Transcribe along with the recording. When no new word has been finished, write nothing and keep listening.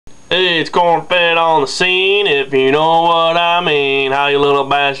It's corn-fed on the scene, if you know what I mean. How you little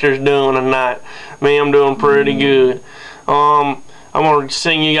bastards doing tonight? Me, I'm doing pretty good. I'm going to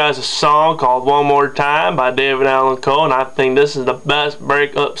sing you guys a song called One More Time by David Allan Coe, and I think this is the best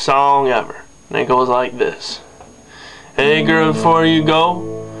breakup song ever. And it goes like this. Hey girl, before you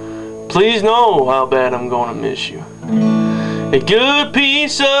go, please know how bad I'm going to miss you. A good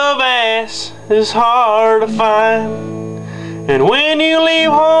piece of ass is hard to find. And when you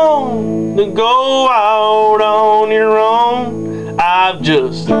leave home to go out on your own, I've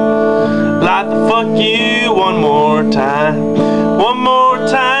just like to fuck you one more time. One more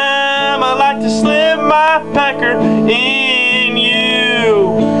time, I'd like to slip my pecker in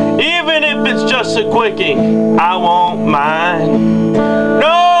you. Even if it's just a quickie, I won't mind. No,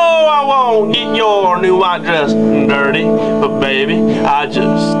 I won't get your new white dress dirty, but baby, I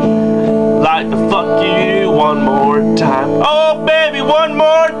just like to fuck you one more time. Oh baby, one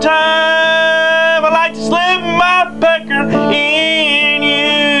more time. I like to slip my pecker in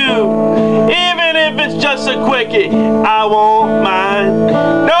you. Even if it's just a quickie, I won't mind.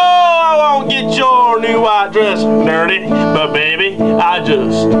 No, I won't get your new white dress dirty, but baby, I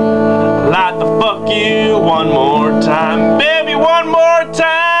just like to fuck you one more time. Baby, one more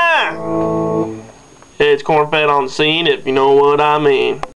time. It's corn-fed on the scene, if you know what I mean.